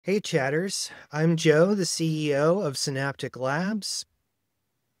Hey chatters, I'm Joe, the CEO of Synaptic Labs.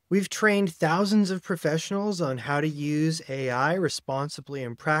 We've trained thousands of professionals on how to use AI responsibly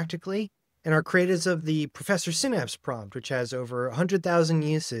and practically, and are creators of the Professor Synapse prompt, which has over 100,000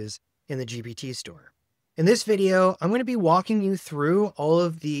 uses in the GPT store. In this video, I'm going to be walking you through all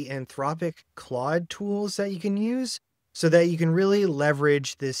of the Anthropic Claude tools that you can use so that you can really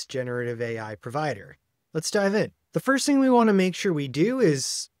leverage this generative AI provider. Let's dive in. The first thing we want to make sure we do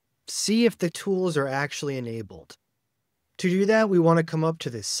is see if the tools are actually enabled. To do that, we want to come up to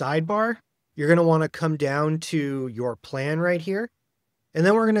this sidebar. You're going to want to come down to your plan right here, and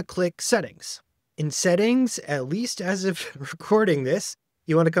then we're going to click Settings. In Settings, at least as of recording this,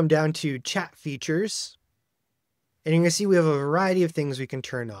 you want to come down to Chat Features, and you're going to see we have a variety of things we can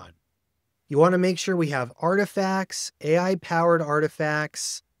turn on. You want to make sure we have artifacts, AI-powered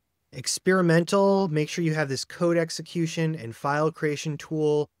artifacts, experimental, make sure you have this code execution and file creation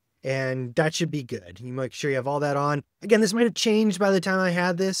tool, and that should be good. You make sure you have all that on. Again, this might have changed by the time I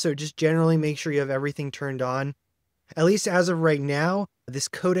had this, so just generally make sure you have everything turned on. At least as of right now, this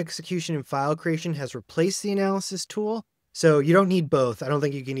code execution and file creation has replaced the analysis tool, so you don't need both. I don't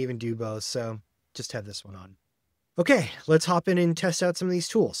think you can even do both, so just have this one on. Okay, let's hop in and test out some of these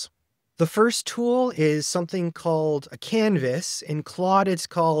tools. The first tool is something called a canvas. In Claude, it's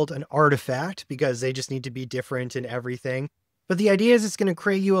called an artifact because they just need to be different in everything. But the idea is it's going to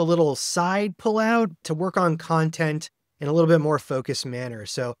create you a little side pullout to work on content in a little bit more focused manner.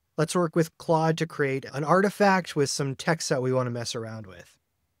 So let's work with Claude to create an artifact with some text that we want to mess around with.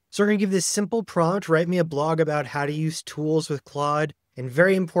 So we're going to give this simple prompt, write me a blog about how to use tools with Claude. And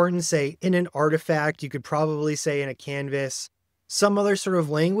very important, say in an artifact, you could probably say in a canvas, some other sort of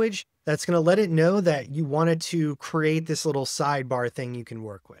language that's going to let it know that you wanted to create this little sidebar thing you can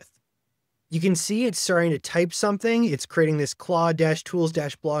work with. You can see it's starting to type something. It's creating this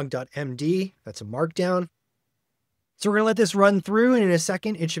claude-tools-blog.md. That's a markdown. So we're going to let this run through, and in a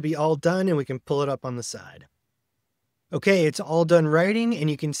second, it should be all done, and we can pull it up on the side. Okay, it's all done writing, and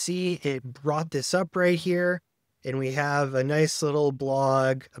you can see it brought this up right here, and we have a nice little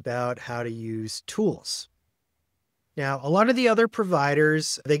blog about how to use tools. Now, a lot of the other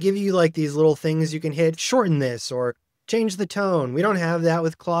providers, they give you like these little things you can hit, shorten this or change the tone. We don't have that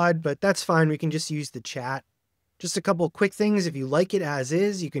with Claude, but that's fine. We can just use the chat. Just a couple of quick things. If you like it as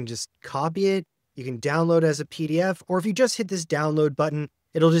is, you can just copy it. You can download as a PDF, or if you just hit this download button,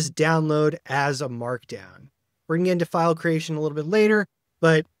 it'll just download as a markdown. We're going to get into file creation a little bit later,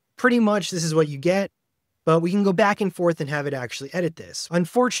 but pretty much this is what you get. But we can go back and forth and have it actually edit this.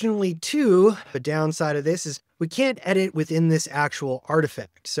 Unfortunately, too, the downside of this is we can't edit within this actual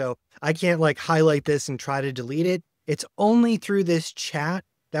artifact. So I can't like highlight this and try to delete it. It's only through this chat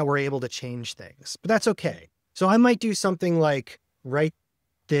that we're able to change things, but that's okay. So I might do something like write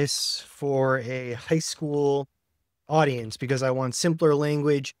this for a high school audience because I want simpler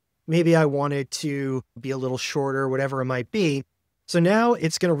language. Maybe I want it to be a little shorter, whatever it might be. So now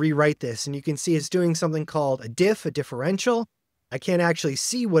it's going to rewrite this, and you can see it's doing something called a diff, a differential. I can't actually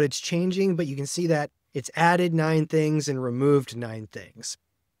see what it's changing, but you can see that it's added 9 things and removed 9 things.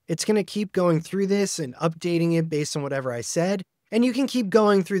 It's going to keep going through this and updating it based on whatever I said. And you can keep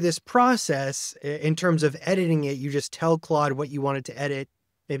going through this process in terms of editing it. You just tell Claude what you wanted to edit,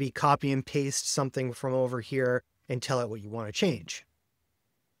 maybe copy and paste something from over here and tell it what you want to change.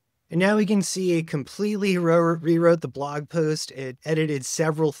 And now we can see it completely rewrote the blog post. It edited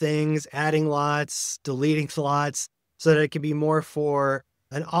several things, adding lots, deleting lots, so that it could be more for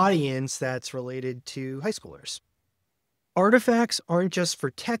an audience that's related to high schoolers. Artifacts aren't just for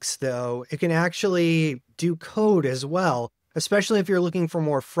text, though. It can actually do code as well, especially if you're looking for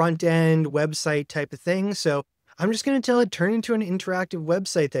more front-end website type of thing. So I'm just going to tell it turn into an interactive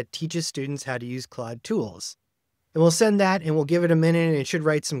website that teaches students how to use Claude tools. And we'll send that and we'll give it a minute and it should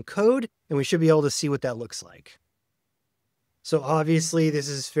write some code and we should be able to see what that looks like. So obviously this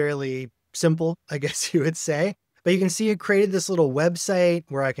is fairly simple, I guess you would say, but you can see it created this little website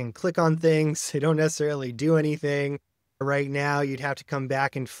where I can click on things. They don't necessarily do anything. Right now you'd have to come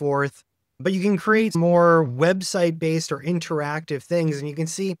back and forth, but you can create more website-based or interactive things. And you can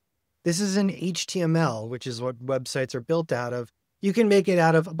see this is an HTML, which is what websites are built out of. You can make it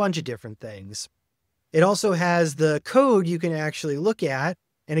out of a bunch of different things. It also has the code you can actually look at.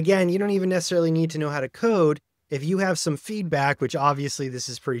 And again, you don't even necessarily need to know how to code. If you have some feedback, which obviously this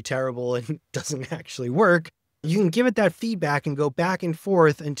is pretty terrible and doesn't actually work, you can give it that feedback and go back and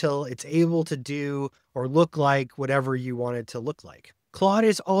forth until it's able to do or look like whatever you want it to look like. Claude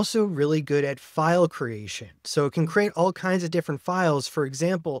is also really good at file creation. So it can create all kinds of different files. For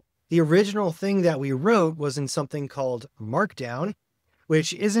example, the original thing that we wrote was in something called Markdown,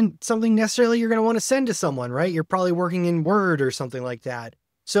 which isn't something necessarily you're going to want to send to someone, right? You're probably working in Word or something like that.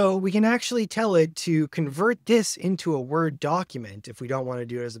 So we can actually tell it to convert this into a Word document if we don't want to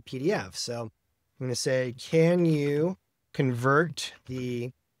do it as a PDF. So I'm going to say, can you convert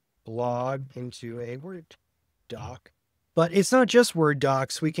the blog into a Word doc? But it's not just Word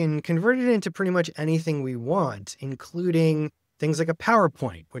docs. We can convert it into pretty much anything we want, including things like a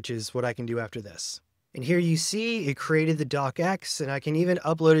PowerPoint, which is what I can do after this. And here you see it created the docx, and I can even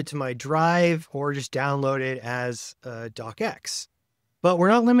upload it to my drive or just download it as a docx. But we're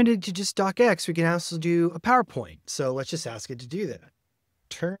not limited to just docx. We can also do a PowerPoint. So let's just ask it to do that.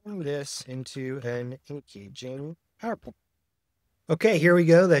 Turn this into an engaging PowerPoint. Okay, here we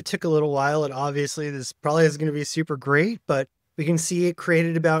go. That took a little while, and obviously this probably isn't going to be super great, but we can see it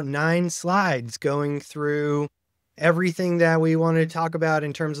created about 9 slides going through everything that we wanted to talk about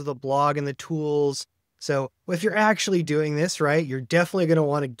in terms of the blog and the tools. So if you're actually doing this, right, you're definitely going to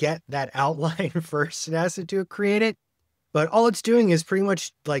want to get that outline first and ask it to create it. But all it's doing is pretty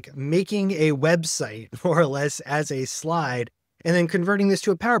much like making a website, more or less, as a slide, and then converting this to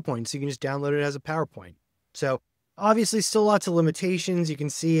a PowerPoint. So you can just download it as a PowerPoint. So obviously still lots of limitations. You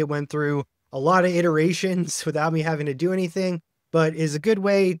can see it went through a lot of iterations without me having to do anything, but is a good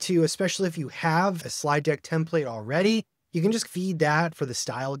way to, especially if you have a slide deck template already, you can just feed that for the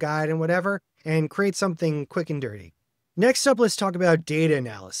style guide and whatever, and create something quick and dirty. Next up, let's talk about data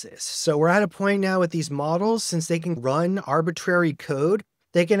analysis. So we're at a point now with these models, since they can run arbitrary code,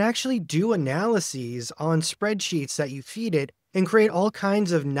 they can actually do analyses on spreadsheets that you feed it and create all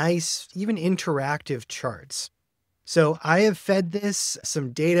kinds of nice, even interactive charts. So I have fed this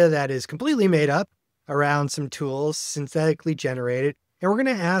some data that is completely made up around some tools, synthetically generated, and we're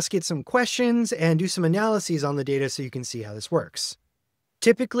going to ask it some questions and do some analyses on the data so you can see how this works.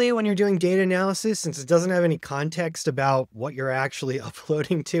 Typically, when you're doing data analysis, since it doesn't have any context about what you're actually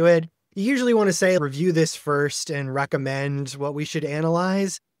uploading to it, you usually want to say, review this first and recommend what we should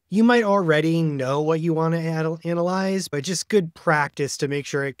analyze. You might already know what you want to analyze, but just good practice to make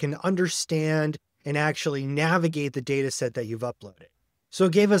sure it can understand and actually navigate the data set that you've uploaded. So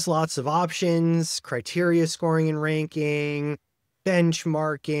it gave us lots of options: criteria scoring and ranking,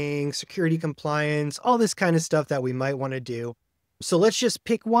 benchmarking, security compliance, all this kind of stuff that we might want to do. So let's just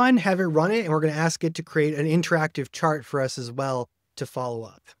pick one, have it run it, and we're going to ask it to create an interactive chart for us as well to follow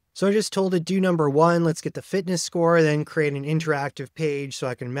up. So I just told it, do number 1, let's get the fitness score, then create an interactive page so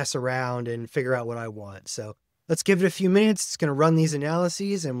I can mess around and figure out what I want. So let's give it a few minutes. It's going to run these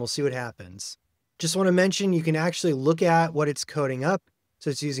analyses and we'll see what happens. Just want to mention, you can actually look at what it's coding up.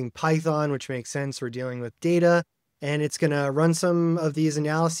 So it's using Python, which makes sense. We're dealing with data, and it's going to run some of these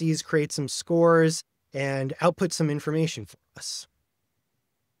analyses, create some scores, and output some information for us.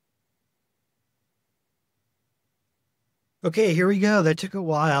 Okay, here we go. That took a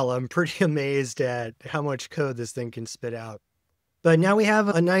while. I'm pretty amazed at how much code this thing can spit out. But now we have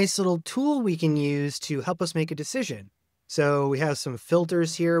a nice little tool we can use to help us make a decision. So we have some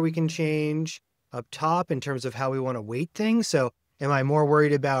filters here we can change up top in terms of how we want to weight things. So am I more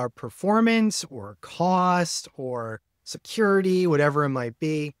worried about performance or cost or security, whatever it might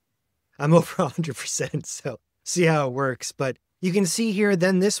be? I'm over 100%, so see how it works. But you can see here,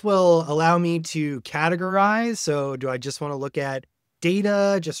 then this will allow me to categorize. So do I just want to look at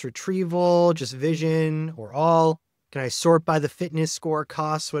data, just retrieval, just vision, or all? Can I sort by the fitness score,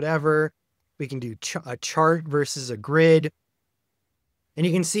 costs, whatever? We can do a chart versus a grid. And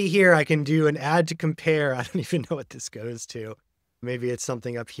you can see here, I can do an add to compare. I don't even know what this goes to. Maybe it's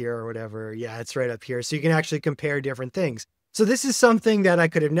something up here or whatever. Yeah, it's right up here. So you can actually compare different things. So this is something that I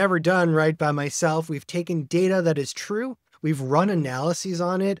could have never done right by myself. We've taken data that is true. We've run analyses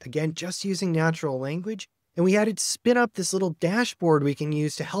on it, again, just using natural language. And we had it spin up this little dashboard we can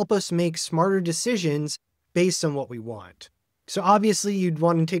use to help us make smarter decisions based on what we want. So obviously you'd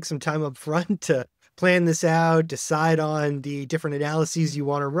want to take some time up front to plan this out, decide on the different analyses you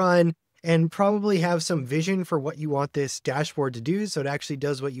want to run, and probably have some vision for what you want this dashboard to do so it actually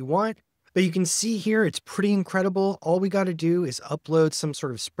does what you want. But you can see here, it's pretty incredible. All we got to do is upload some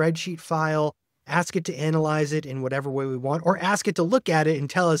sort of spreadsheet file, ask it to analyze it in whatever way we want, or ask it to look at it and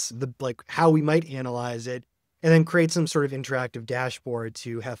tell us how we might analyze it, and then create some sort of interactive dashboard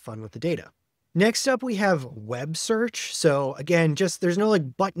to have fun with the data. Next up, we have web search. So again, there's no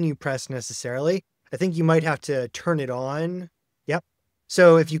button you press necessarily. I think you might have to turn it on. Yep.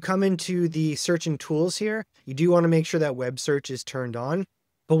 So if you come into the search and tools here, you do want to make sure that web search is turned on.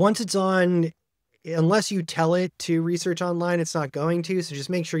 But once it's on, unless you tell it to research online, it's not going to. So just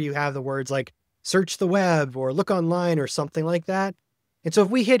make sure you have the words like search the web or look online or something like that. And so if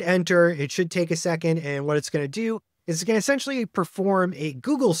we hit enter, it should take a second. And what it's going to do is going to essentially perform a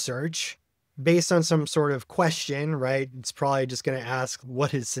Google search based on some sort of question, right? It's probably just going to ask,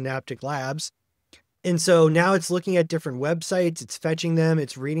 what is Synaptic Labs? And so now it's looking at different websites, it's fetching them,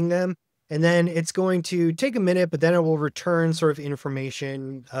 it's reading them, and then it's going to take a minute, but then it will return sort of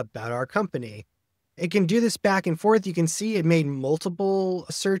information about our company. It can do this back and forth. You can see it made multiple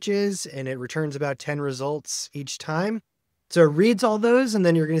searches and it returns about 10 results each time. So it reads all those, and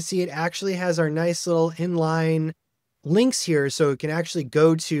then you're going to see it actually has our nice little inline links here, so it can actually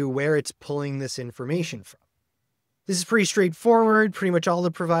go to where it's pulling this information from. This is pretty straightforward. Pretty much all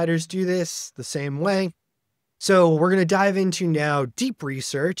the providers do this the same way. So we're going to dive into now deep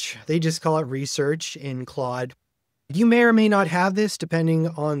research. They just call it research in Claude. You may or may not have this depending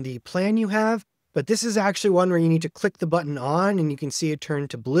on the plan you have, but this is actually one where you need to click the button on and you can see it turn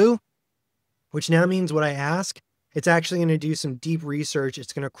to blue, which now means what I ask, it's actually going to do some deep research.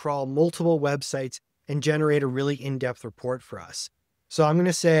 It's going to crawl multiple websites and generate a really in-depth report for us. So I'm going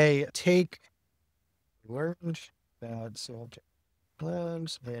to say, take learned about Synaptic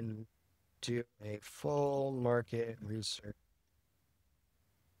Labs and do a full market research.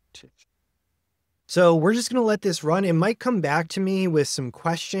 So we're just going to let this run. It might come back to me with some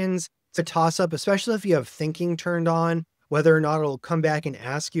questions. It's a toss-up, especially if you have thinking turned on, whether or not it'll come back and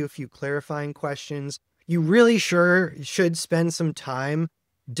ask you a few clarifying questions. You really should spend some time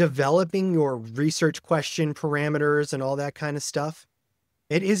developing your research question parameters and all that kind of stuff.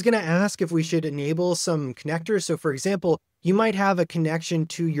 It is going to ask if we should enable some connectors. So for example, you might have a connection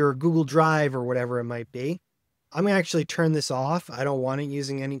to your Google Drive or whatever it might be. I'm going to actually turn this off. I don't want it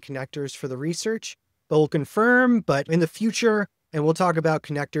using any connectors for the research, but we'll confirm. But in the future, and we'll talk about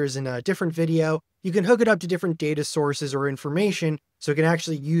connectors in a different video, you can hook it up to different data sources or information, so it can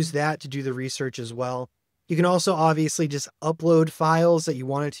actually use that to do the research as well. You can also obviously just upload files that you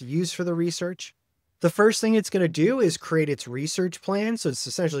wanted to use for the research. The first thing it's going to do is create its research plan. So it's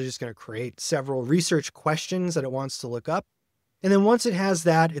essentially just going to create several research questions that it wants to look up. And then once it has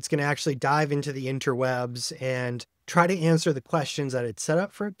that, it's going to actually dive into the interwebs and try to answer the questions that it's set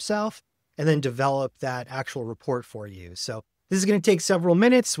up for itself, and then develop that actual report for you. So this is going to take several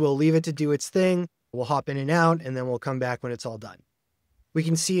minutes. We'll leave it to do its thing. We'll hop in and out, and then we'll come back when it's all done. We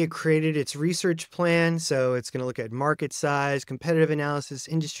can see it created its research plan. So it's going to look at market size, competitive analysis,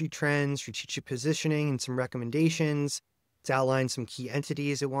 industry trends, strategic positioning, and some recommendations. It's outlined some key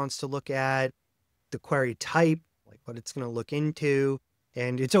entities it wants to look at, the query type, like what it's going to look into,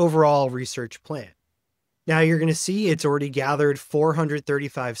 and its overall research plan. Now you're going to see it's already gathered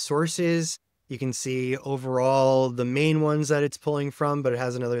 435 sources. You can see overall the main ones that it's pulling from, but it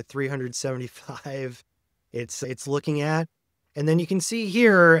has another 375 it's looking at. And then you can see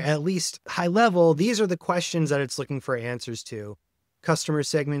here, at least high level, these are the questions that it's looking for answers to. Customer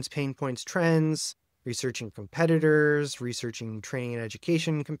segments, pain points, trends, researching competitors, researching training and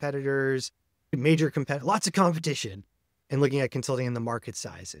education competitors, lots of competition, and looking at consulting and the market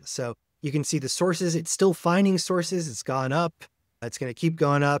sizes. So you can see the sources. It's still finding sources. It's gone up. It's going to keep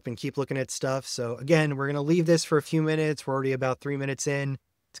going up and keep looking at stuff. So again, we're going to leave this for a few minutes. We're already about 3 minutes in.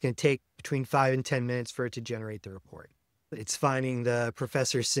 It's going to take between 5 and 10 minutes for it to generate the report. It's finding the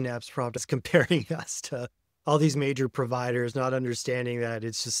Professor Synapse prompt. It's comparing us to all these major providers, not understanding that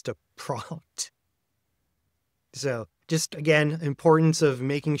it's just a prompt. So just again, importance of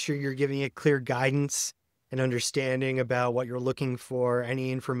making sure you're giving it clear guidance and understanding about what you're looking for,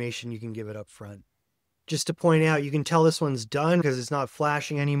 any information you can give it up front. Just to point out, you can tell this one's done because it's not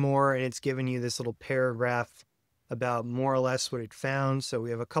flashing anymore, and it's giving you this little paragraph about more or less what it found. So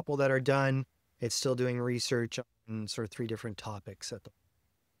we have a couple that are done. It's still doing research on sort of 3 different topics.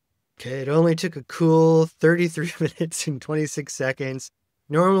 Okay, it only took a cool 33 minutes and 26 seconds.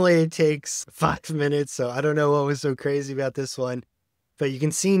 Normally it takes 5 minutes, so I don't know what was so crazy about this one. But you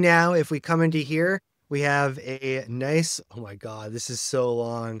can see now, if we come into here, we have a nice, oh my God, this is so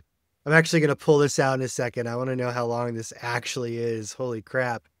long. I'm actually going to pull this out in a second. I want to know how long this actually is. Holy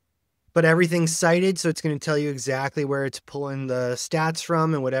crap. But everything's cited, so it's going to tell you exactly where it's pulling the stats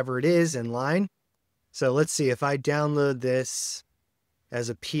from and whatever it is in line. So let's see, if I download this as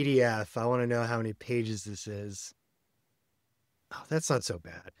a PDF, I want to know how many pages this is. Oh, that's not so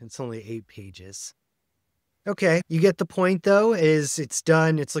bad. It's only 8 pages. Okay, you get the point though, is it's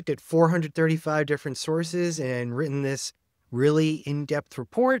done. It's looked at 435 different sources and written this really in-depth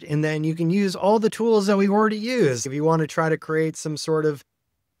report. And then you can use all the tools that we've already used. If you want to try to create some sort of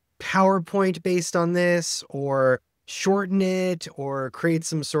PowerPoint based on this, or shorten it, or create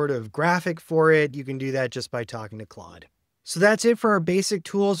some sort of graphic for it, you can do that just by talking to Claude. So that's it for our basic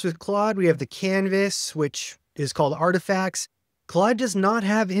tools with Claude. We have the canvas, which is called artifacts. Claude does not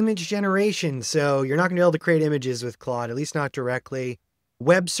have image generation, so you're not going to be able to create images with Claude, at least not directly.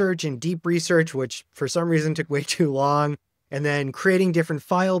 Web search and deep research, which for some reason took way too long, and then creating different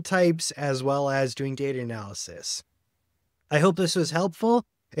file types as well as doing data analysis. I hope this was helpful.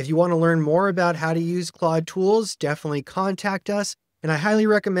 If you want to learn more about how to use Claude tools, definitely contact us. And I highly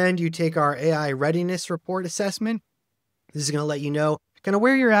recommend you take our AI readiness report assessment. This is going to let you know kind of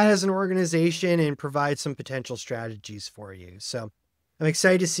where you're at as an organization and provide some potential strategies for you. So I'm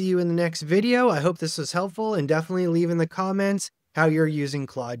excited to see you in the next video. I hope this was helpful, and definitely leave in the comments how you're using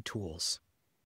Claude tools.